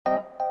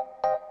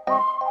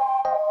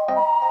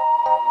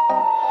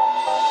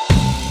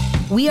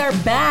We are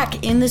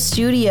back in the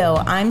studio.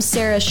 I'm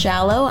Sarah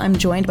Shallow. I'm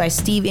joined by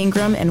Steve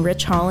Ingram and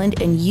Rich Holland,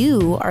 and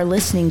you are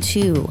listening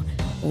to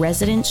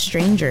Resident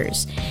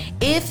Strangers.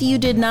 If you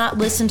did not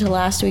listen to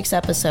last week's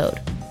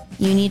episode,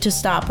 you need to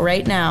stop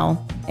right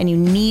now and you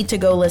need to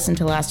go listen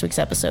to last week's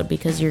episode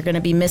because you're going to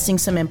be missing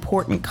some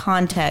important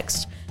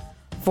context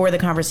for the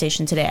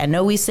conversation today. I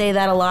know we say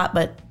that a lot,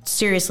 but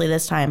seriously,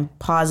 this time,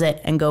 pause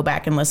it and go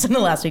back and listen to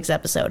last week's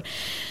episode.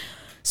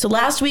 So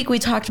last week we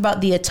talked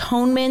about the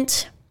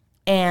atonement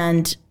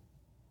and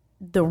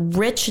the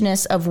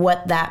richness of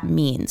what that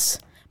means.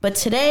 But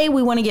today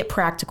we want to get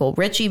practical.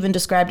 Rich even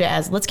described it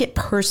as, let's get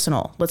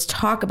personal. Let's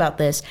talk about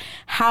this.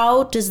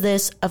 How does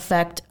this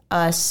affect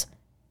us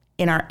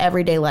in our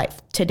everyday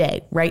life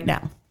today, right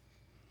now?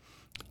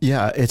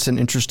 Yeah, it's an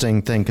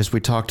interesting thing because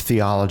we talked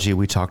theology,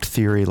 we talked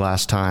theory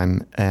last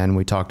time, and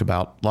we talked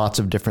about lots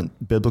of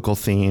different biblical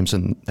themes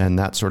and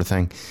that sort of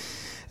thing.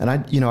 And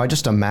I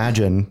just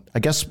imagine, I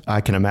guess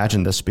I can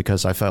imagine this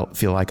because I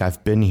feel like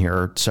I've been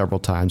here several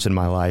times in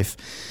my life,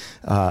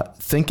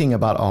 thinking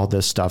about all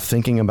this stuff,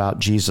 thinking about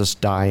Jesus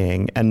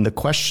dying. And the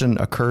question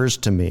occurs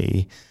to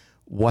me,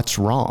 what's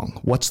wrong?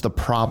 What's the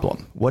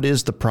problem? What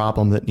is the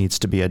problem that needs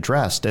to be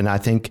addressed? And I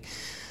think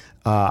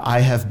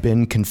I have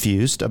been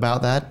confused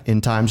about that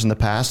in times in the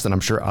past, and I'm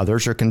sure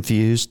others are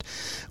confused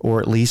or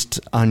at least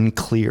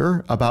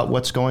unclear about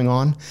what's going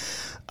on.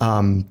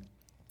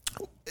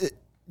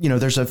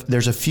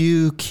 There's a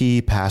few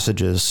key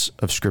passages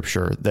of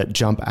Scripture that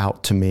jump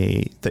out to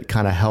me that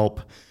kind of help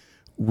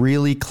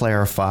really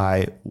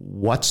clarify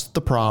what's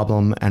the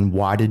problem and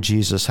why did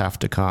Jesus have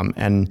to come.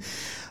 And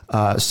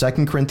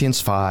 2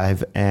 Corinthians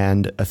 5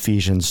 and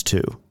Ephesians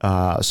 2.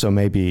 So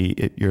maybe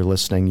if you're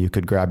listening, you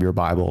could grab your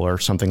Bible or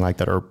something like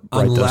that, or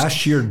write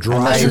unless you're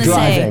driving.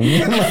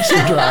 Unless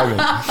you're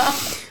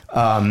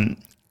driving.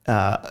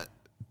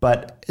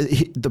 But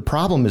the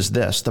problem is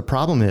this. The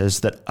problem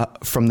is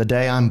that from the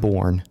day I'm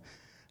born,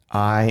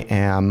 I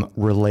am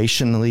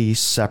relationally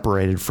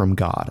separated from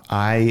God.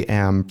 I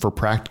am, for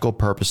practical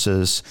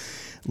purposes,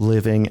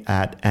 living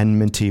at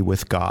enmity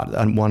with God.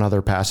 And one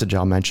other passage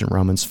I'll mention,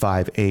 Romans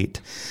 5:8,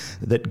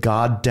 that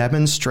God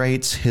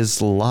demonstrates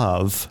his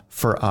love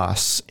for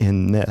us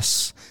in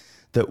this,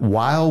 that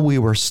while we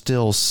were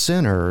still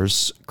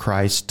sinners,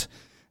 Christ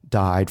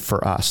died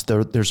for us.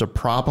 There's a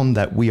problem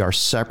that we are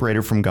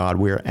separated from God.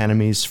 We are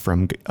enemies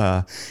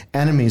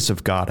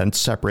of God and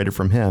separated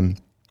from him.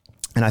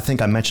 And I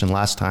think I mentioned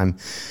last time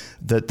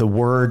that the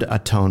word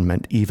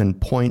atonement even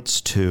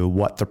points to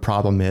what the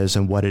problem is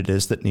and what it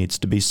is that needs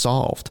to be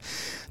solved.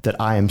 That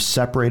I am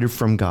separated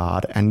from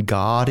God, and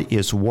God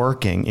is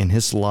working in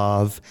his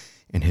love,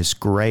 in his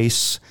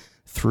grace,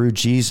 through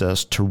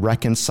Jesus to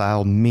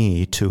reconcile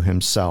me to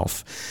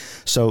himself.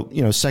 So,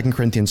 2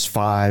 Corinthians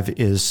 5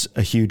 is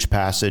a huge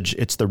passage.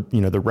 It's the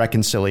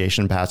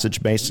reconciliation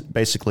passage,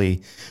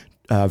 basically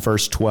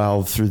verse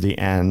 12 through the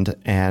end.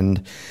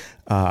 And,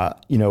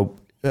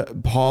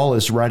 Paul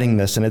is writing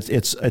this, and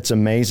it's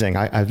amazing.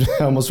 I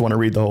almost want to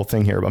read the whole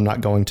thing here, but I'm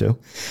not going to.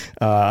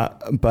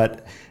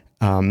 But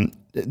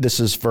this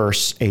is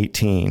verse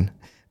 18.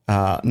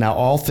 Now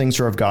all things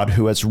are of God,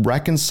 who has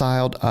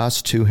reconciled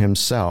us to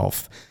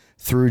himself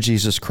through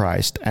Jesus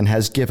Christ and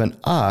has given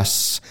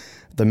us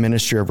the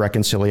ministry of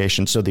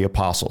reconciliation. So the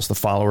apostles, the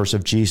followers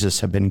of Jesus,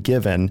 have been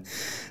given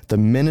the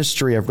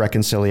ministry of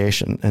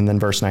reconciliation. And then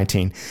verse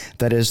 19,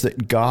 that is,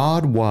 that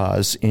God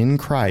was in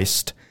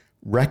Christ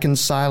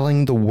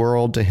reconciling the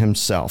world to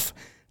himself,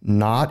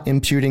 not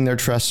imputing their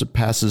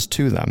trespasses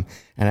to them,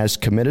 and has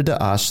committed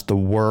to us the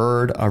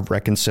word of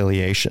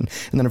reconciliation.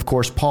 And then, of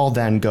course, Paul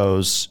then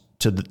goes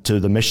to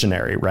the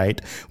missionary,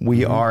 right?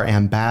 We are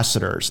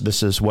ambassadors.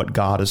 This is what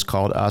God has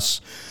called us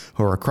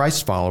who are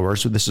Christ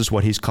followers. This is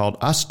what he's called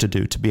us to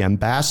do, to be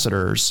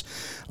ambassadors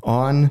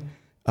on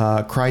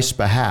Christ's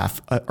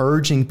behalf,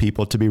 urging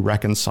people to be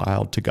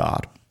reconciled to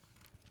God.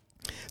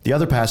 The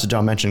other passage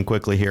I'll mention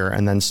quickly here,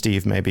 and then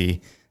Steve,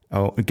 maybe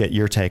I'll get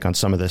your take on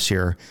some of this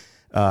here.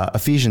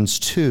 Ephesians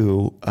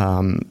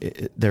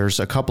 2, there's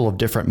a couple of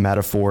different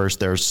metaphors.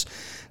 There's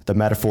the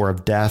metaphor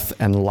of death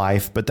and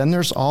life, but then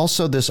there's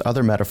also this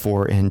other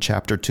metaphor in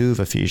chapter 2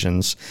 of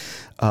Ephesians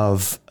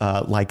of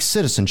like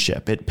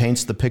citizenship. It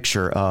paints the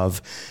picture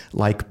of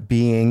like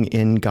being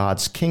in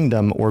God's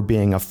kingdom or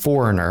being a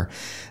foreigner.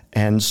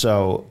 And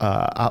so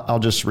I'll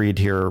just read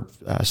here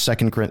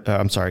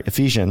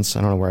Ephesians.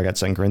 I don't know where I got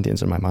 2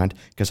 Corinthians in my mind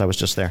because I was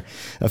just there.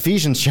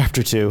 Ephesians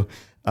chapter 2,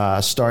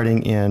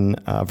 starting in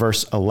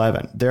verse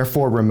 11.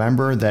 Therefore,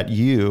 remember that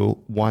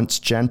you, once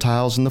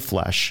Gentiles in the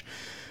flesh,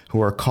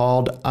 who are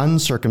called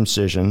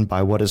uncircumcision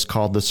by what is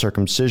called the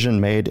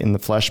circumcision made in the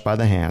flesh by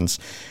the hands,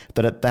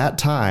 that at that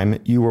time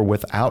you were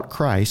without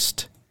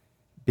Christ,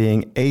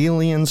 being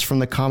aliens from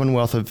the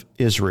commonwealth of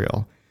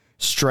Israel,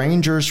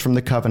 strangers from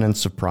the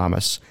covenants of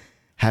promise,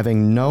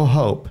 having no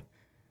hope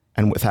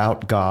and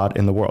without God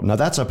in the world. Now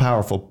that's a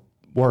powerful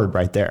word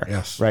right there.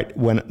 Yes. Right?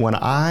 When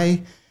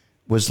I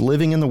was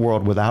living in the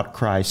world without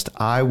Christ,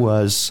 I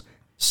was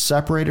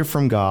separated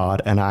from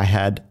God and I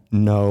had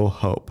no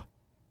hope.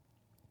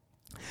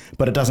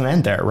 But it doesn't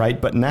end there, right?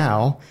 But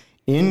now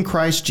In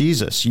Christ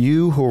Jesus,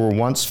 you who were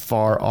once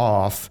far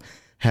off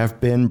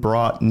have been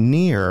brought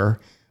near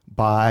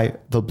by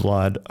the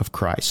blood of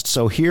Christ.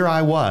 So here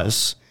I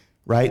was,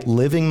 right,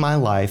 living my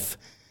life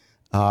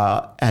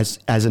as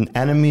an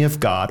enemy of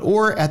God,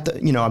 or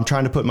I'm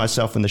trying to put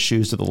myself in the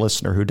shoes of the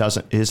listener who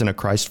isn't a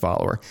Christ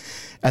follower.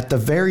 At the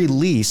very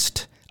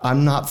least,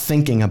 I'm not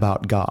thinking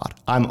about God.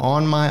 I'm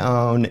on my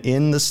own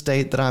in the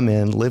state that I'm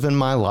in, living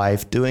my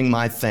life, doing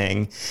my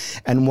thing.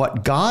 And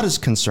what God is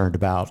concerned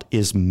about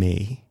is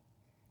me.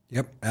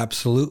 Yep,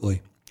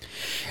 absolutely.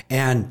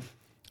 And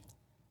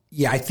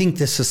yeah, I think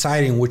the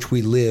society in which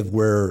we live,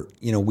 where,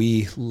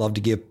 we love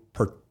to give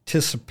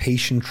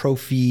participation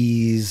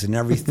trophies and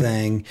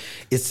everything,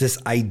 it's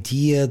this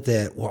idea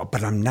that,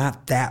 but I'm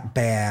not that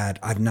bad.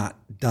 I've not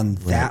done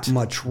that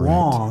much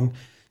wrong. Right.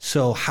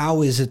 So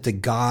how is it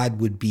that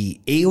God would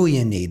be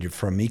alienated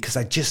from me because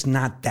I'm just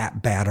not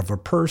that bad of a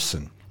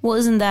person? Well,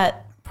 isn't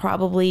that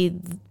probably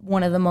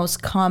one of the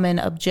most common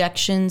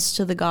objections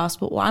to the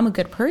gospel? Well, I'm a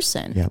good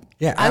person. Yep.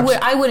 Yeah,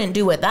 I wouldn't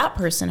do what that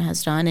person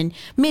has done, and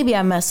maybe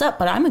I mess up,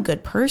 but I'm a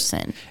good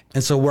person.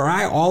 And so where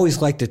I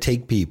always like to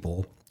take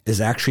people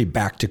is actually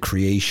back to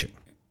creation.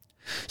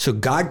 So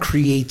God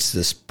creates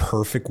this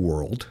perfect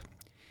world.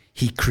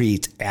 He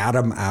creates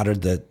Adam out of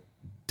the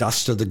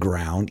dust of the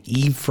ground,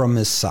 Eve from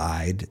his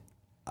side,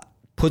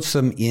 puts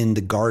them in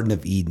the Garden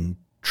of Eden,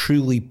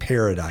 truly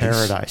paradise.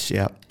 Paradise,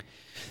 yeah.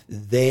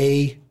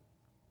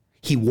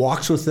 He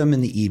walks with them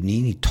in the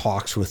evening. He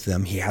talks with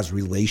them. He has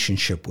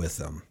relationship with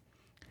them.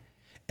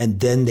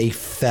 And then they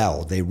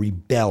fell. They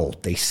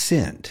rebelled. They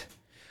sinned.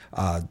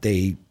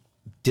 They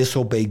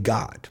disobeyed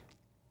God.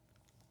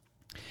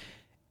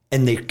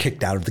 And they're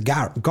kicked out of the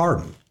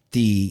garden.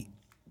 The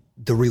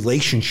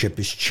relationship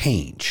is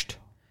changed.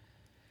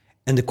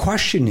 And the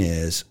question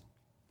is,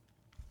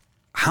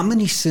 how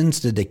many sins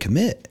did they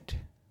commit?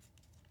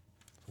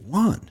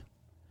 One.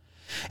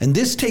 And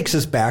this takes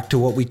us back to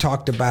what we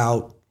talked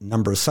about a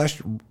number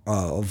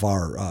of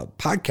our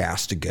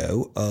podcast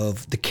ago,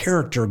 of the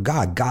character of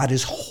God. God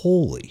is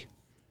holy.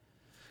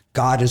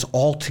 God is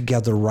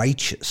altogether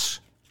righteous.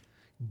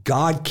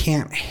 God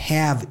can't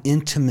have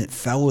intimate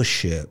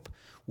fellowship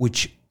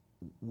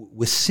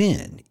with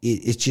sin.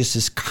 It just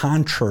is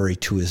contrary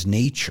to his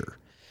nature.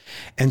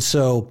 And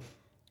so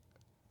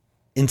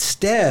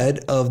instead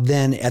of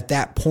then at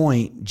that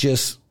point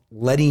just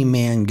letting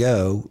man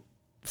go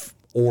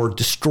or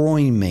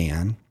destroying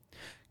man,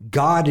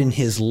 God in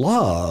his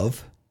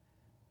love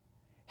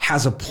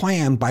has a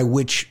plan by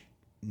which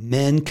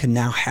men can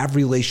now have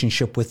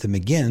relationship with him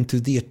again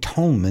through the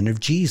atonement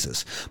of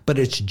Jesus. But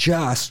it's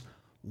just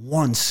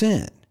one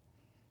sin.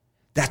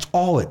 That's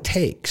all it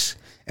takes.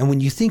 And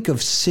when you think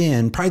of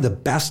sin, probably the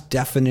best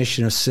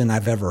definition of sin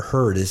I've ever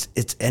heard is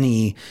it's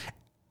any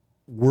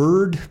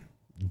word,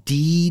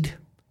 deed,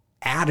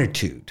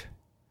 attitude.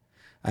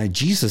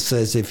 Jesus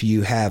says if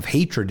you have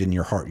hatred in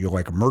your heart, you're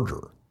like a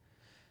murderer.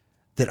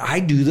 That I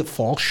do that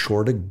falls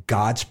short of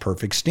God's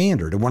perfect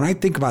standard. And when I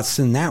think about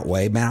sin that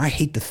way, man, I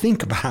hate to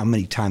think about how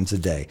many times a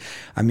day.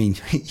 I mean,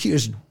 you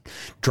just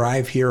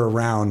drive here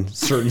around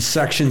certain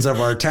sections of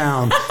our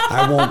town.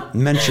 I won't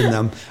mention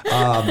them.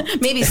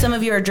 Maybe some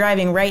of you are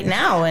driving right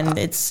now, and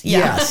it's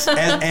yes,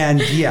 and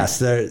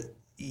yes,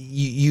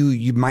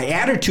 my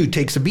attitude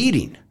takes a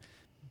beating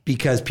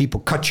because people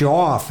cut you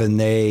off and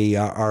they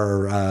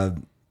are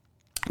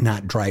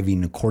not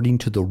driving according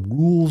to the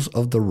rules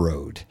of the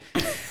road.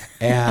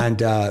 And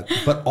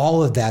but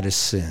all of that is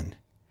sin.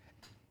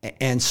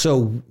 And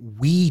so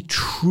we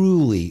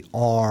truly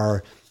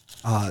are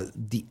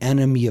the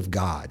enemy of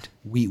God.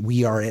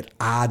 We are at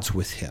odds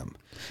with him,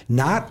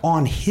 not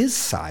on his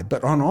side,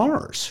 but on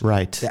ours.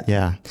 Right.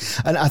 Yeah.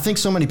 And I think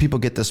so many people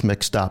get this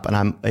mixed up,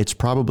 and it's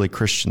probably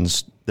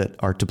Christians that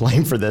are to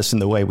blame for this in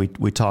the way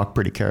we talk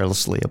pretty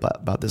carelessly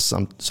about this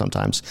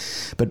sometimes.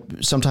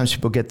 But sometimes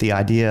people get the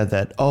idea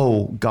that,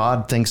 oh,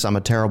 God thinks I'm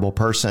a terrible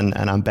person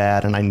and I'm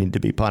bad and I need to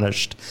be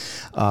punished.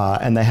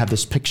 And they have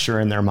this picture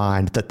in their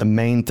mind that the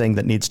main thing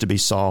that needs to be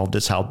solved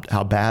is how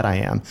bad I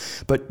am.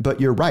 But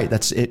you're right.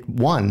 That's it.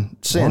 One,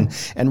 sin.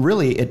 And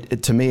really,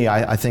 it to me,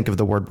 I think of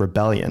the word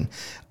rebellion.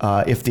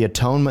 If the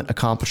atonement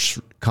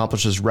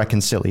accomplishes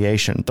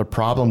reconciliation, the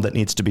problem that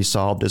needs to be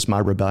solved is my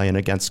rebellion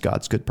against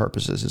God's good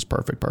purposes, his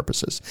perfect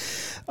purposes.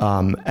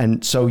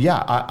 And so, here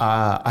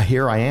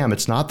I am.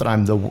 It's not that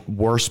I'm the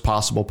worst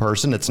possible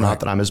person. It's not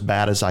that I'm as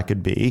bad as I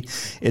could be.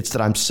 It's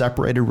that I'm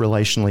separated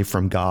relationally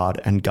from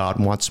God, and God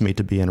wants me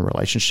to be in a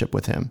relationship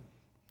with him.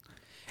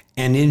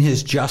 And in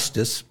his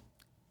justice,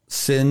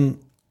 sin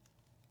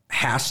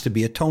has to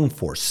be atoned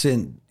for.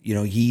 Sin,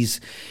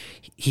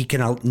 he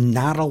can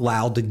not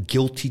allow the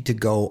guilty to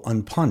go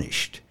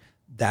unpunished.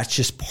 That's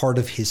just part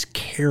of his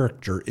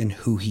character and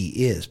who he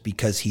is,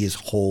 because he is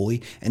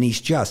holy and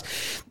he's just.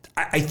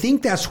 I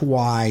think that's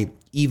why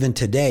even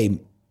today,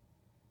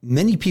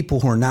 many people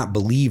who are not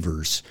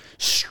believers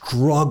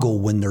struggle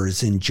when there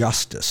is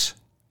injustice,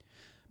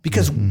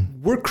 because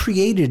we're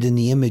created in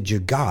the image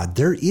of God.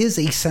 There is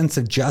a sense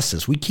of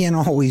justice. We can't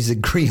always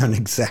agree on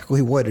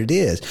exactly what it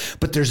is,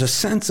 but there's a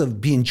sense of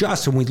being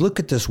just. And we look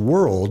at this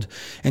world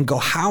and go,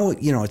 how,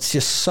 it's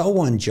just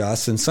so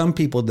unjust. And some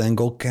people then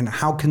go,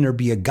 how can there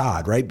be a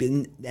God, right?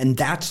 And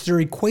that's their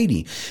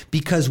equating,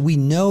 because we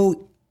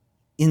know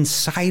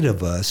inside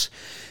of us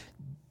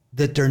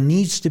that there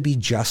needs to be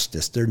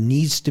justice. There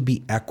needs to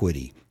be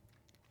equity.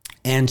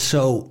 And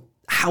so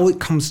how it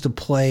comes to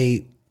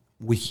play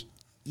with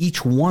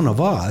each one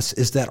of us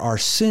is that our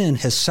sin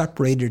has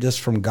separated us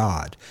from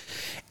God.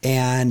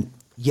 And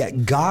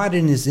yet God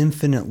in his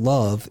infinite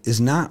love is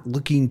not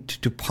looking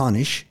to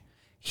punish.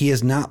 He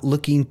is not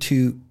looking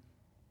to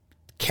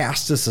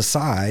cast us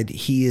aside.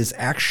 He has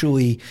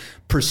actually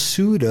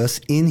pursued us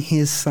in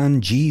his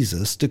son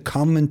Jesus to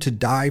come and to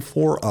die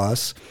for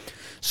us,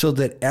 so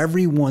that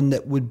everyone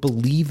that would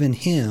believe in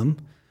him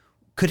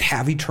could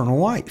have eternal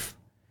life.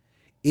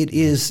 It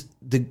is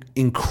the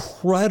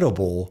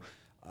incredible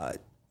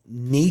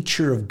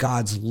nature of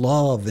God's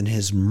love and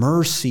his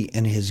mercy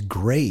and his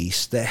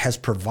grace that has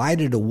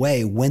provided a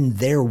way when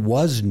there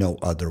was no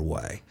other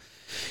way.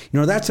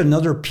 That's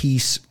another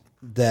piece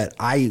that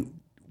I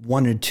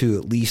wanted to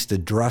at least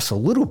address a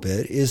little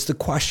bit, is the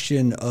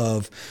question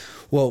of,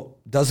 well,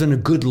 doesn't a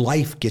good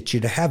life get you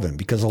to heaven?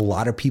 Because a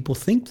lot of people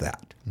think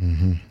that.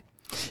 Mm-hmm.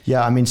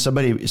 Yeah, I mean,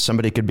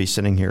 somebody could be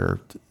sitting here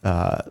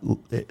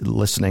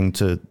listening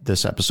to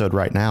this episode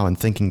right now and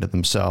thinking to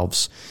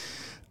themselves,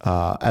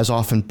 as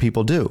often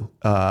people do,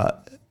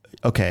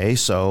 okay,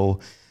 so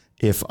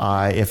if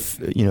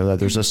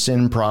there's a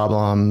sin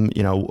problem,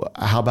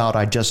 how about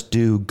I just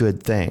do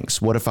good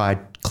things? What if I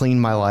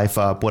clean my life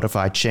up? What if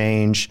I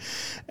change,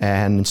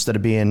 and instead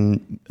of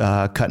being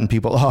cutting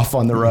people off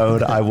on the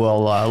road, I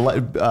will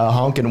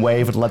honk and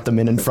wave and let them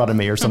in front of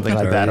me or something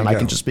like that, and I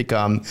can just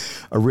become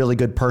a really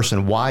good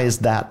person? Why is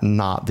that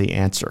not the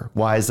answer?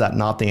 Why is that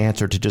not the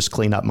answer, to just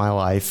clean up my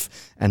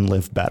life and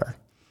live better?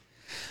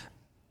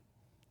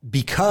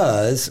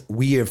 Because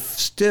we are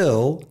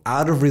still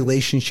out of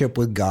relationship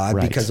with God,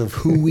 right, because of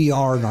who we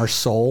are in our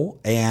soul.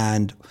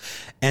 And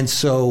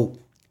so...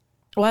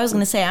 Well, I was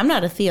going to say, I'm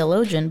not a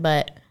theologian,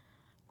 but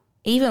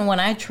even when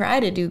I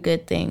try to do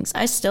good things,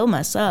 I still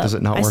mess up. Does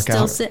it not work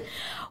out?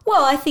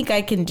 Well, I think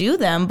I can do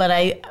them,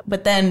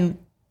 but then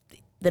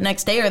the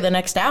next day or the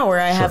next hour,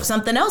 I have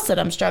something else that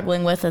I'm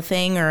struggling with, a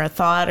thing or a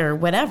thought or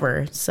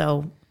whatever.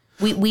 So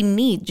we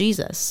need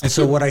Jesus. And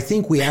so what I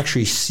think we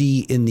actually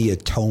see in the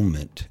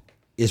atonement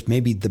is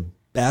maybe the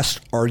best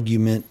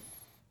argument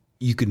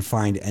you can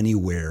find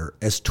anywhere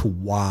as to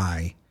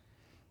why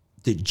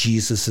that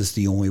Jesus is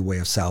the only way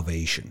of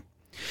salvation.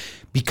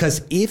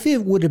 Because if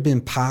it would have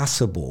been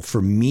possible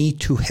for me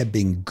to have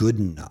been good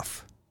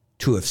enough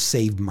to have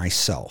saved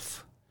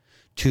myself,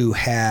 to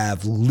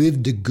have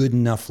lived a good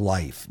enough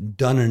life,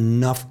 done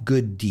enough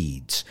good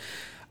deeds,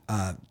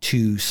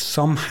 to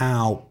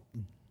somehow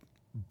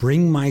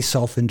bring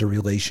myself into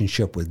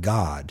relationship with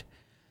God,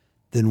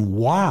 then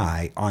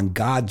why on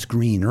God's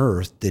green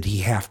earth did he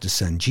have to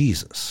send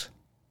Jesus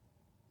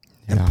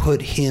and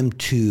put him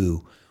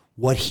to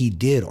what he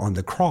did on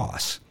the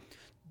cross?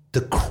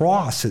 The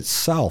cross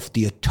itself,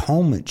 the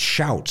atonement,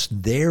 shouts,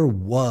 there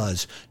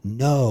was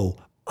no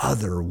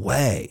other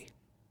way.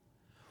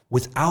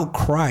 Without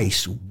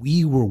Christ,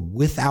 we were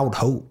without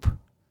hope.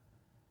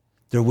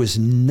 There was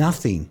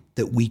nothing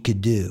that we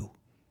could do.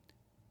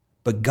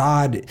 But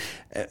God,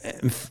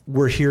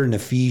 we're here in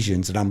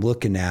Ephesians, and I'm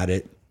looking at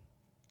it.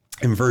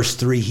 In verse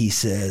 3, he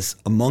says,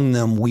 among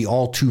them we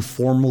all too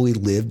formerly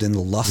lived in the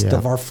lust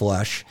of our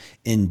flesh,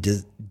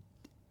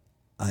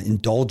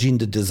 indulging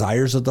the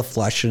desires of the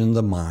flesh and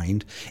the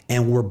mind,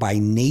 and were by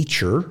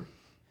nature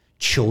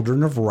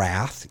children of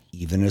wrath,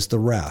 even as the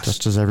rest.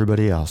 Just as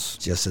everybody else.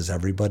 Just as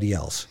everybody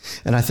else.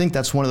 And I think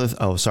that's one of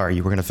the... Oh, sorry,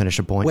 you were going to finish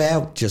a point?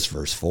 Well, just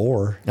verse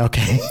 4.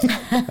 Okay.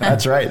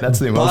 That's right. That's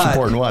the most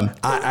important one.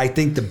 I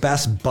think the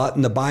best but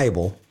in the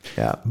Bible,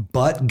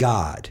 but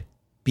God,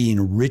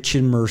 being rich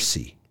in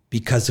mercy,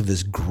 because of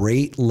his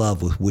great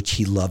love with which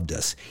he loved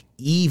us,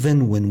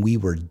 even when we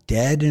were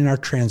dead in our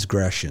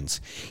transgressions,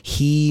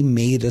 he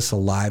made us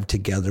alive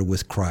together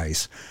with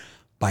Christ.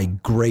 By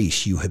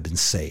grace you have been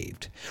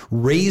saved,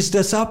 raised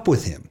us up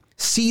with him,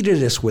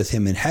 seated us with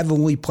him in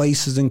heavenly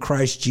places in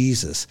Christ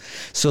Jesus,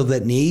 so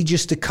that in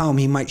ages to come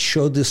he might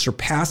show the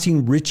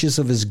surpassing riches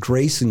of his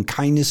grace and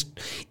kindness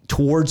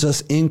towards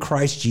us in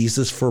Christ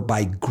Jesus. For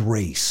by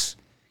grace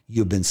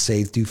you have been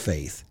saved through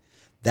faith,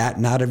 that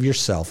not of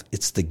yourself,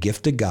 it's the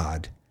gift of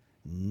God,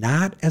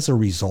 not as a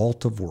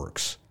result of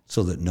works,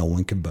 so that no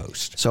one can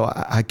boast. So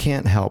I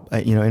can't help,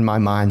 in my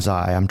mind's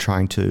eye, I'm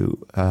trying to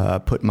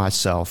put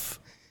myself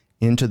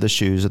into the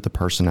shoes of the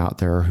person out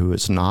there who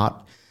has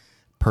not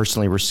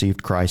personally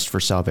received Christ for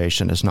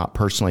salvation, has not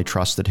personally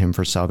trusted him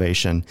for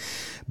salvation,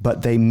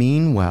 but they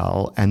mean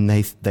well, and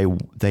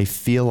they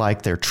feel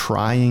like they're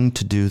trying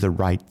to do the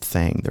right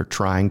thing. They're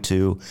trying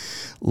to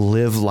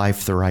live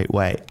life the right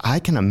way. I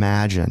can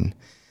imagine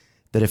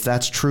that if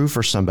that's true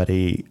for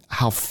somebody,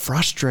 how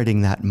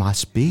frustrating that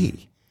must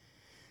be.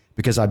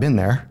 Because I've been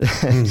there.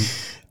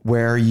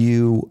 where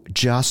you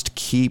just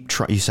keep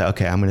trying. You say,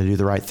 okay, I'm going to do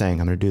the right thing.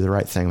 I'm going to do the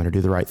right thing. I'm going to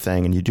do the right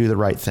thing. And you do the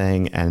right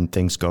thing and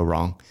things go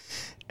wrong.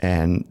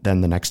 And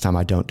then the next time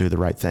I don't do the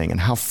right thing. And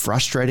how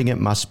frustrating it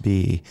must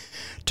be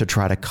to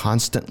try to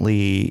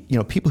constantly,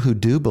 people who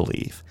do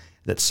believe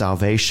that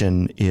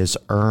salvation is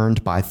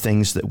earned by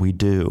things that we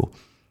do,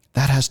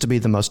 that has to be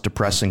the most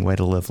depressing way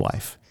to live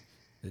life.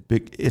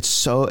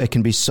 It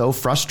can be so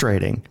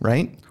frustrating,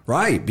 right?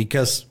 Right,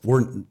 because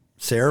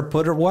Sarah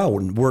put it well,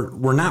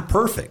 we're not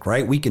perfect,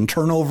 right? We can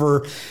turn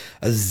over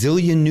a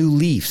zillion new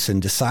leaves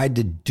and decide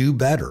to do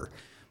better,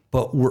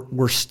 but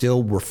we're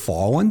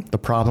fallen. The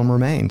problem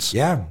remains.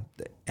 Yeah,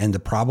 and the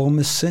problem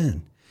is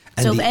sin.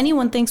 And so if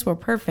anyone thinks we're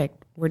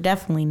perfect, we're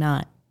definitely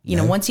not.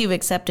 Once you've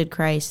accepted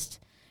Christ,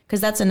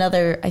 because that's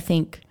another, I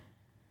think,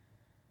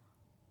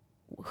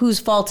 whose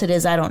fault it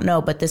is, I don't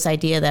know, but this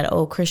idea that,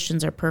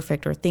 Christians are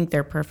perfect or think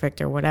they're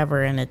perfect or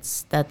whatever, and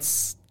that's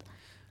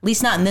at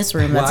least not in this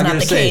room. That's not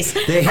the case.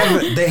 They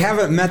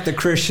haven't met the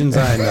Christians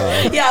I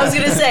know. Yeah, I was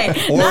going to say,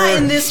 not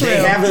in this room.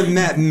 They haven't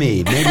met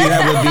me. Maybe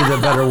that would be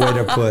the better way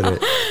to put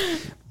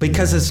it.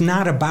 Because it's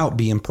not about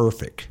being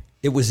perfect.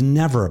 It was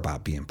never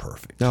about being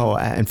perfect. No,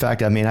 in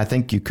fact, I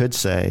think you could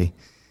say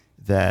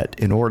that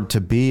in order to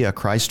be a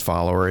Christ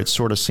follower, it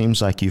sort of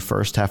seems like you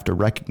first have to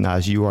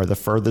recognize you are the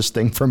furthest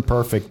thing from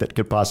perfect that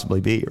could possibly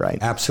be, right?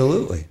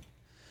 Absolutely.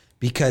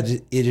 Because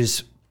it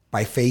is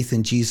by faith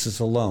in Jesus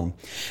alone.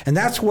 And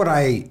that's what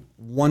I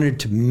wanted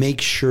to make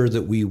sure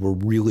that we were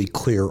really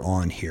clear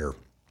on here.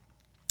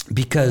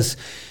 Because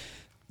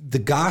the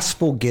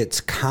gospel gets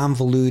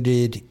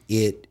convoluted.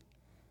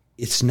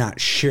 It's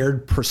not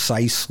shared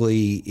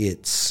precisely.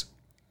 It's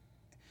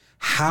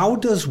how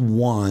does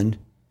one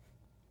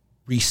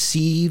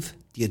receive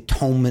the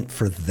atonement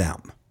for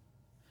them?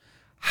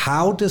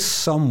 How does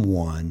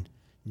someone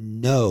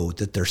know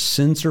that their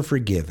sins are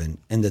forgiven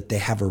and that they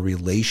have a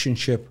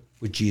relationship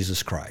with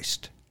Jesus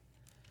Christ?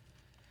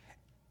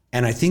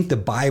 And I think the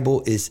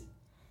Bible is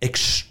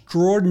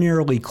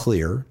extraordinarily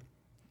clear,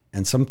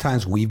 and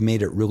sometimes we've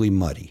made it really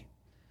muddy.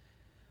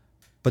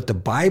 But the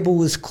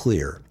Bible is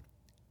clear.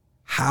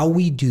 How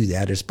we do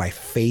that is by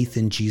faith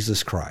in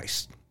Jesus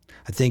Christ.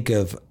 I think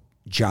of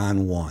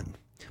John 1.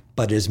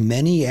 But as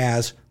many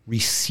as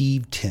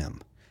received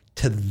him,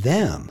 to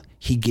them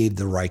he gave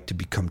the right to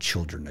become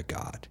children of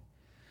God.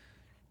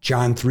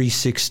 John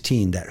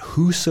 3:16, that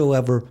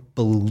whosoever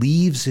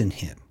believes in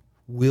him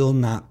will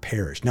not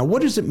perish. Now,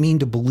 what does it mean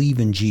to believe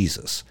in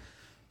Jesus?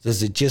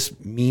 Does it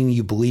just mean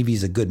you believe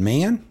he's a good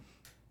man?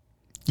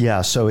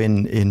 Yeah, so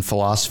in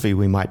philosophy,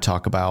 we might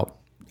talk about...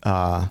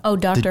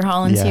 Dr.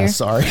 Holland's here.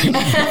 Sorry.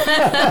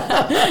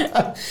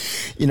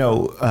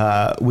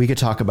 We could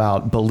talk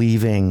about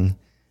believing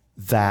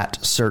that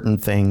certain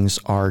things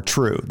are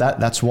true.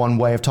 That's one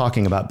way of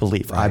talking about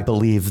belief. Right. I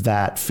believe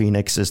that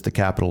Phoenix is the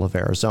capital of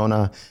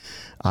Arizona.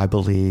 I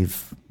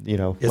believe,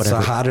 it's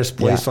the hottest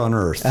place on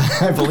earth.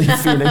 I believe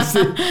Phoenix.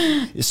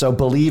 So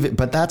believe it,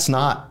 but that's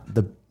not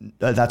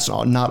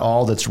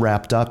all that's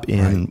wrapped up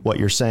in what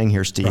you're saying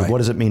here, Steve. Right. What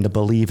does it mean to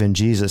believe in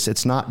Jesus?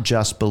 It's not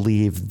just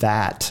believe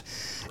that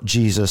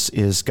Jesus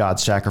is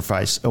God's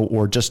sacrifice,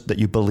 or just that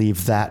you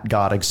believe that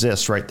God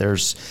exists, right?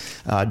 There's,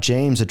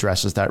 James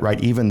addresses that,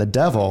 right? Even the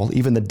devil,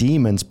 even the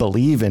demons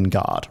believe in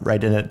God,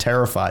 right? And it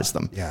terrifies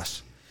them.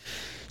 Yes.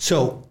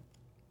 So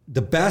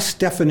the best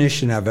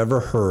definition I've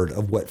ever heard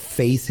of what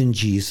faith in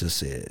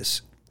Jesus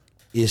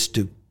is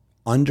to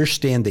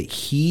understand that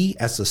he,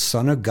 as the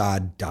Son of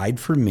God, died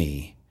for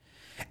me,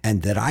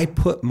 and that I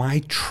put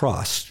my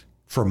trust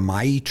for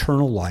my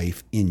eternal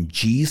life in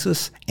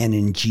Jesus and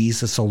in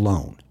Jesus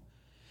alone.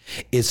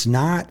 It's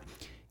not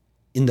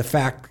in the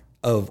fact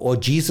of,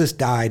 Jesus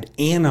died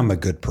and I'm a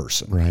good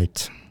person.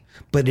 Right.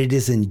 But it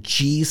is in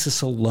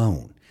Jesus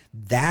alone.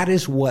 That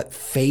is what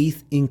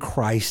faith in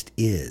Christ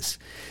is.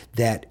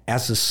 That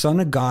as the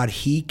Son of God,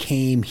 he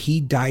came, he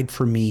died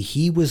for me.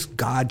 He was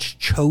God's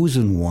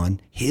chosen one,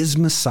 his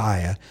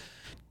Messiah,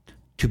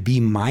 to be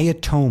my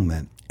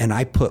atonement. And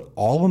I put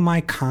all of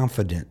my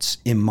confidence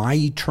in my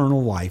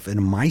eternal life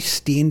and my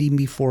standing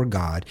before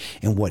God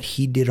and what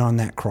he did on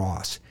that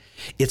cross.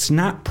 It's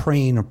not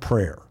praying a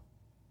prayer.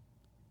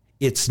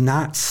 It's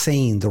not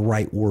saying the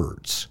right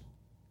words.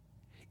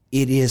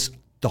 It is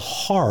the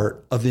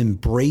heart of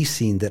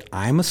embracing that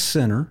I'm a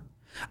sinner.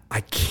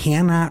 I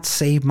cannot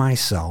save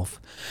myself,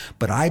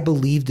 but I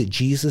believe that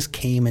Jesus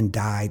came and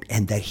died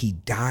and that he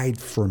died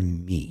for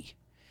me.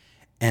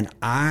 And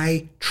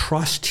I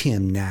trust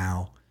him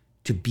now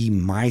to be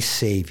my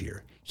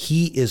Savior.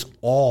 He is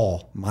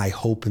all my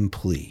hope and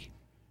plea.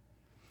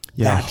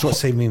 Yeah, that's what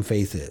saving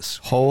faith is.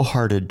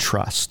 Wholehearted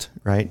trust,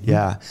 right? Mm-hmm.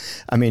 Yeah.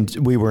 I mean,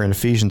 we were in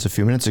Ephesians a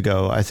few minutes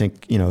ago. I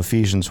think,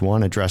 Ephesians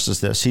 1 addresses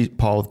this.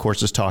 Paul, of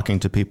course, is talking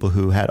to people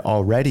who had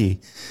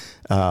already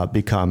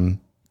become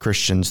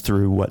Christians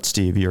through what,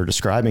 Steve, you're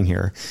describing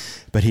here.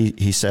 But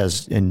he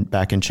says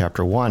back in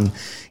chapter 1,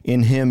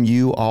 in him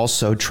you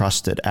also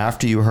trusted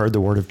after you heard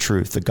the word of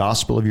truth, the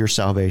gospel of your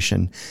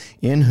salvation,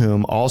 in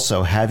whom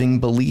also,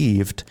 having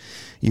believed,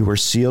 You were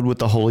sealed with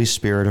the Holy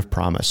Spirit of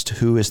promise,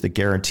 who is the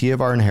guarantee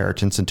of our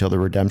inheritance until the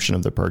redemption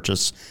of the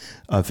purchased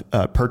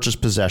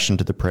possession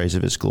to the praise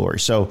of his glory.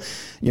 So,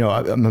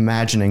 I'm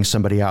imagining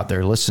somebody out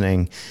there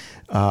listening.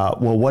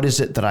 Well, what is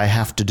it that I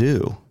have to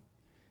do?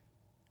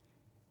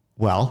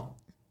 Well,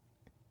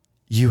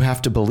 you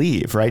have to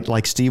believe, right?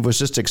 Like Steve was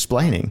just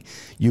explaining.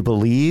 You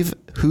believe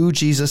who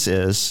Jesus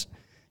is.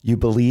 You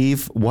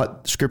believe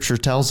what Scripture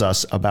tells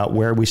us about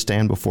where we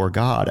stand before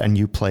God, and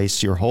you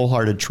place your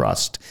wholehearted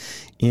trust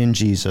in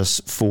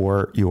Jesus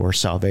for your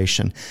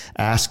salvation,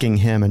 asking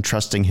him and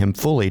trusting him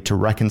fully to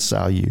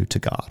reconcile you to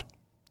God.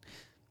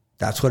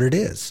 That's what it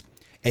is.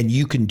 And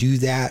you can do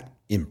that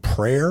in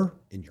prayer,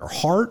 in your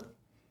heart.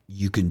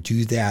 You can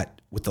do that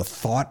with the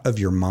thought of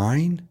your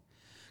mind.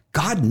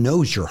 God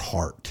knows your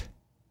heart.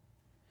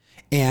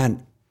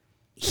 And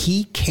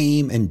he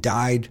came and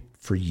died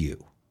for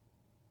you.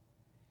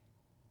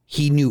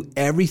 He knew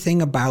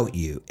everything about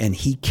you, and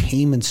he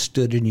came and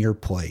stood in your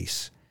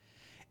place.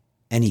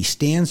 And he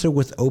stands there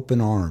with open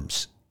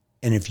arms.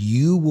 And if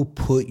you will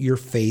put your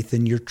faith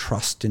and your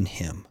trust in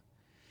him,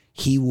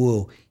 he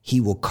will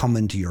come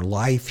into your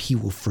life. He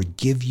will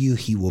forgive you.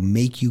 He will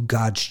make you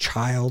God's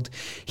child.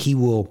 He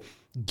will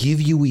give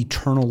you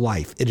eternal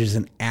life. It is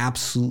an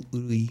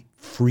absolutely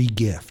free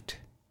gift.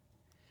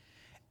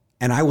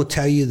 And I will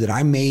tell you that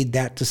I made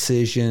that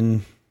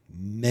decision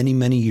many,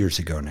 many years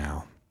ago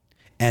now.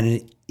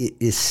 And it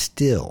is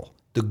still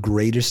the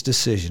greatest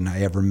decision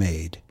I ever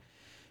made.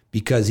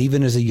 Because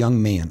even as a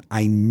young man,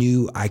 I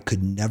knew I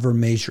could never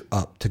measure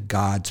up to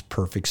God's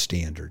perfect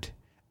standard.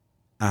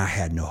 I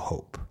had no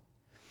hope.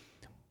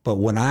 But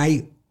when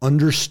I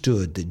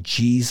understood that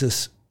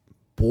Jesus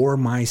bore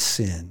my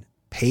sin,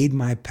 paid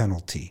my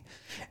penalty,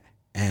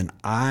 and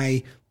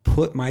I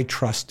put my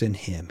trust in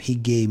him, he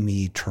gave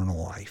me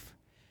eternal life.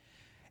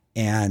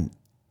 And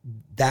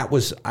that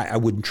was, I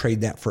wouldn't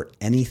trade that for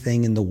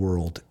anything in the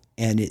world.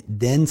 And it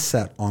then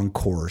set on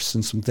course,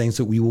 and some things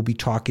that we will be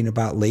talking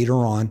about later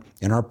on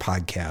in our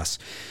podcast,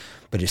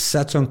 but it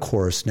sets on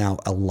course now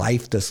a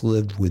life that's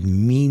lived with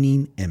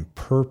meaning and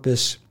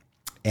purpose,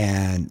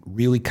 and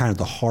really kind of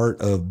the heart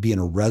of being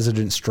a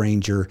resident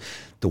stranger,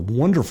 the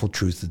wonderful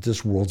truth that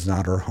this world's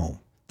not our home,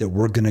 that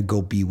we're going to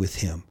go be with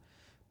him,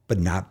 but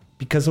not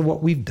because of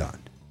what we've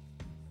done,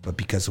 but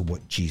because of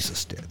what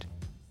Jesus did.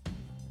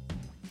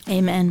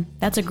 Amen.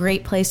 That's a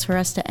great place for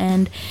us to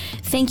end.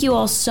 Thank you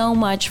all so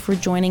much for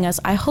joining us.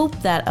 I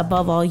hope that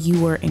above all you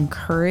were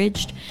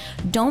encouraged.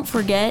 Don't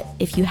forget,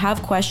 if you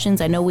have questions,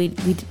 I know we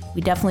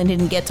definitely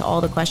didn't get to all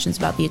the questions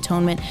about the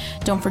atonement.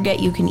 Don't forget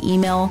you can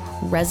email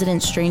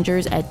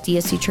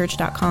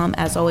residentstrangers@dscchurch.com.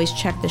 As always,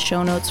 check the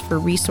show notes for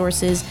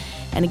resources.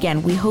 And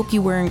again, we hope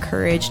you were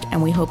encouraged,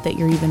 and we hope that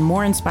you're even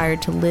more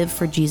inspired to live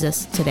for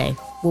Jesus today.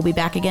 We'll be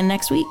back again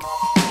next week.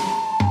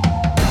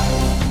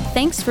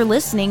 Thanks for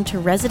listening to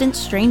Resident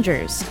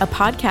Strangers, a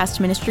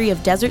podcast ministry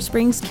of Desert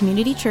Springs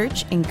Community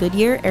Church in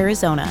Goodyear,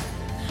 Arizona.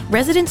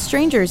 Resident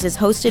Strangers is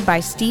hosted by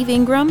Steve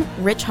Ingram,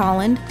 Rich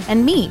Holland,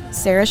 and me,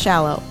 Sarah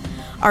Shallow.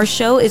 Our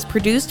show is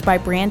produced by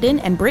Brandon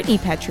and Brittany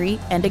Petrie,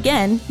 and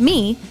again,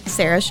 me,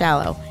 Sarah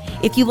Shallow.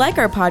 If you like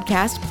our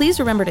podcast, please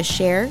remember to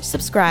share,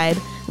 subscribe,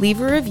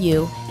 leave a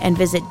review, and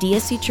visit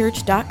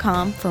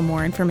dscchurch.com for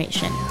more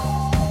information.